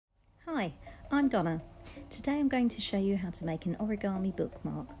I'm Donna. Today I'm going to show you how to make an origami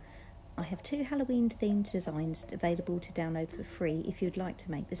bookmark. I have 2 Halloween themed designs available to download for free if you'd like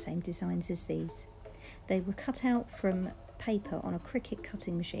to make the same designs as these. They were cut out from paper on a Cricut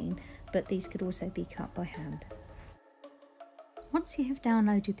cutting machine, but these could also be cut by hand. Once you have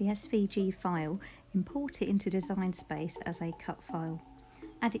downloaded the SVG file, import it into Design Space as a cut file.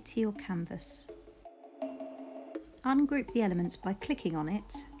 Add it to your canvas. Ungroup the elements by clicking on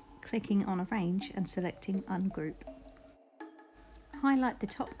it, clicking on Arrange and selecting Ungroup. Highlight the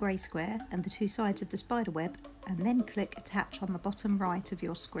top grey square and the 2 sides of the spider web and then click Attach on the bottom right of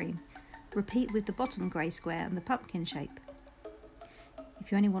your screen. Repeat with the bottom grey square and the pumpkin shape.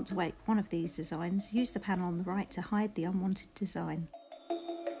 If you only want to make one of these designs, use the panel on the right to hide the unwanted design.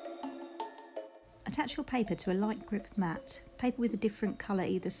 Attach your paper to a light grip mat. Paper with a different colour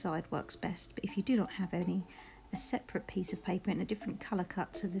either side works best, but if you do not have any, a separate piece of paper in a different colour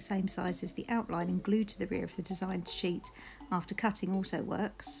cut to the same size as the outline and glued to the rear of the design sheet after cutting also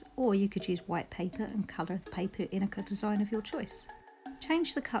works, or you could use white paper and colour the paper in a design of your choice.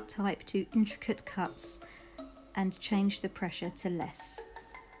 Change the cut type to intricate cuts and change the pressure to less.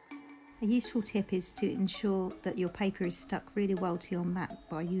 A useful tip is to ensure that your paper is stuck really well to your mat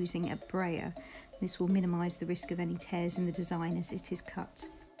by using a brayer. This will minimise the risk of any tears in the design as it is cut.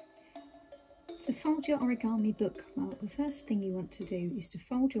 To fold your origami bookmark, the first thing you want to do is to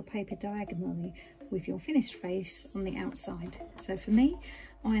fold your paper diagonally with your finished face on the outside. So for me,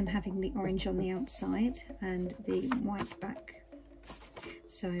 I am having the orange on the outside and the white back.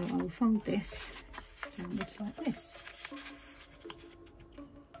 So I will fold this downwards like this,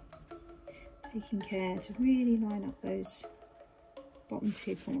 taking care to really line up those bottom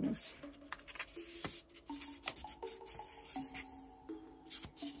 2 corners.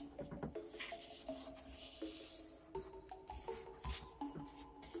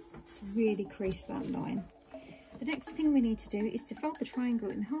 Really crease that line. The next thing we need to do is to fold the triangle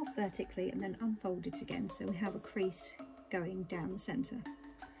in half vertically and then unfold it again so we have a crease going down the centre.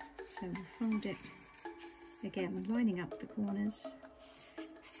 So we'll fold it again, lining up the corners.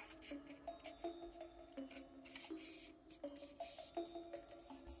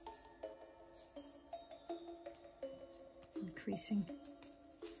 And creasing.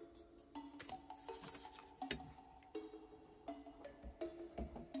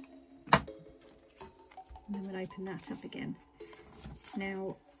 And then we'll open that up again.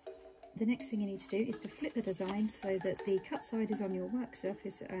 Now, the next thing you need to do is to flip the design so that the cut side is on your work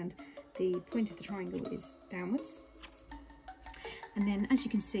surface and the point of the triangle is downwards. And then, as you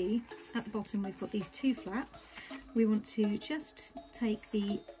can see, at the bottom we've got these 2 flaps. We want to just take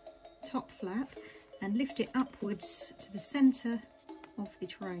the top flap and lift it upwards to the centre of the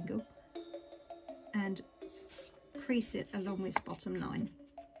triangle and crease it along this bottom line.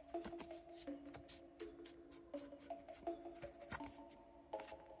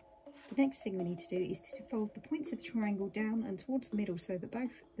 The next thing we need to do is to fold the points of the triangle down and towards the middle so that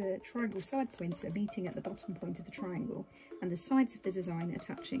both the triangle side points are meeting at the bottom point of the triangle and the sides of the design are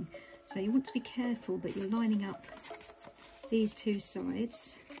touching. So you want to be careful that you're lining up these 2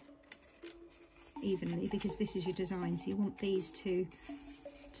 sides evenly because this is your design, so you want these 2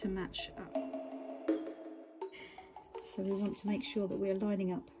 to match up. So we want to make sure that we're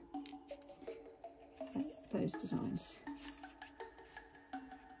lining up those designs.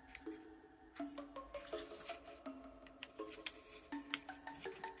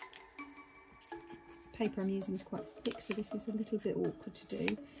 Paper I'm using is quite thick, so this is a little bit awkward to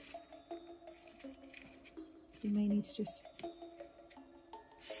do. You may need to just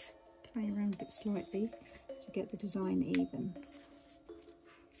play around a bit slightly to get the design even.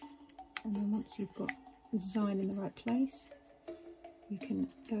 And then once you've got the design in the right place, you can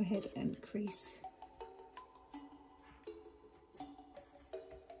go ahead and crease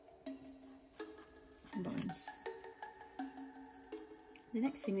the lines. The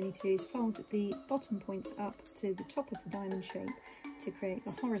next thing we need to do is fold the bottom points up to the top of the diamond shape to create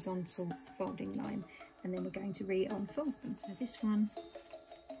a horizontal folding line, and then we're going to re-unfold them. So this one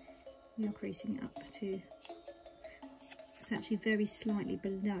we are creasing up to, it's actually very slightly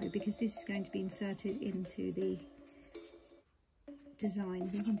below because this is going to be inserted into the design.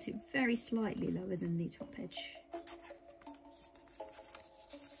 We want it very slightly lower than the top edge.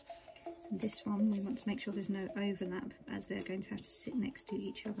 And this one we want to make sure there's no overlap as they're going to have to sit next to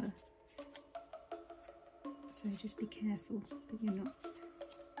each other. So just be careful that you're not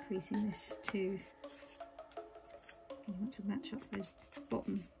creasing this too. You want to match up those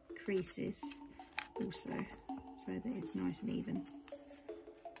bottom creases also so that it's nice and even.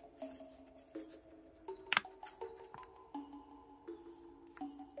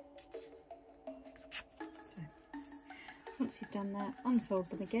 Once you've done that, unfold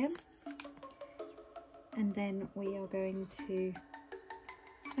them again, and then we are going to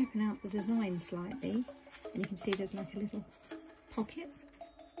open out the design slightly, and you can see there's like a little pocket.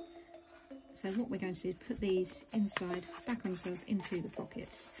 So what we're going to do is put these inside, back on themselves into the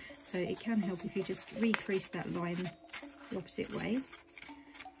pockets. So it can help if you just recrease that line the opposite way,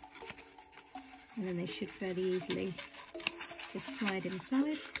 and then they should fairly easily just slide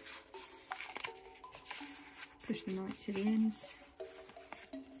inside. Push them right to the ends,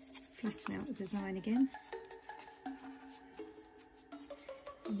 flatten out the design again,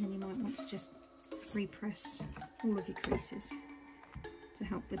 and then you might want to just repress all of your creases to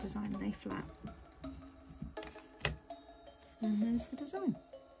help the design lay flat. And there's the design.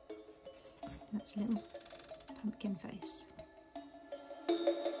 That's a little pumpkin face.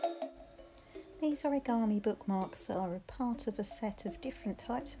 These origami bookmarks are a part of a set of different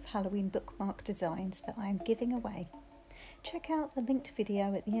types of Halloween bookmark designs that I am giving away. Check out the linked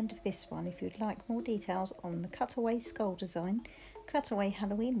video at the end of this one if you'd like more details on the cutaway skull design, cutaway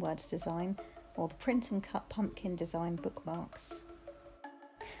Halloween words design, or the print and cut pumpkin design bookmarks.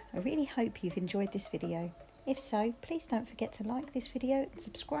 I really hope you've enjoyed this video. If so, please don't forget to like this video and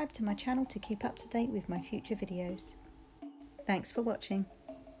subscribe to my channel to keep up to date with my future videos. Thanks for watching.